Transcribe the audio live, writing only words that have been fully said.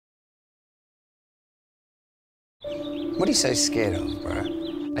What are you so scared of,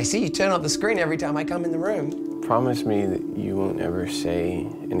 bro? I see you turn off the screen every time I come in the room. Promise me that you won't ever say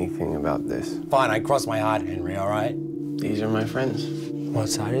anything about this. Fine, I cross my heart, Henry, all right? These are my friends. What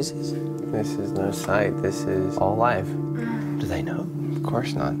side is this? This is no sight. This is all live. Do they know? Of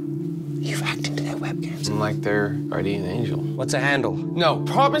course not. You've hacked into their webcams. I'm like their guardian angel. What's a handle? No,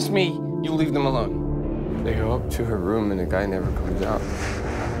 promise me you'll leave them alone. They go up to her room and the guy never comes out.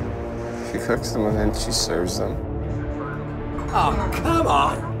 She cooks them and then she serves them. Oh, come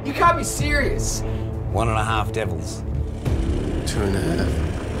on. You can't be serious. 1.5 devils. 2.5.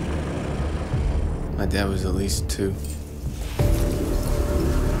 My dad was at least 2.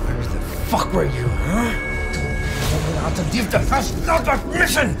 Where the fuck were you, huh? Not to give the first not of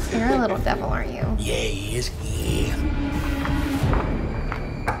mission! You're a little devil, aren't you? Yeah, he is. Yeah.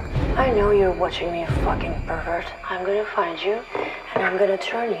 I know you're watching me, you fucking pervert. I'm gonna find you, and I'm gonna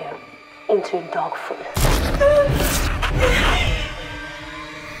turn you into dog food.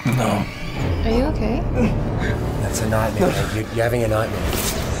 No. Are you okay? That's a nightmare. You're having a nightmare.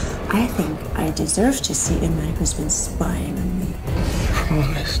 I think I deserve to see a man who's been spying on me.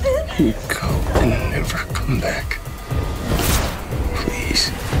 Promise you go and never come back.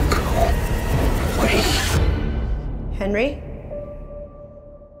 Please go away. Henry?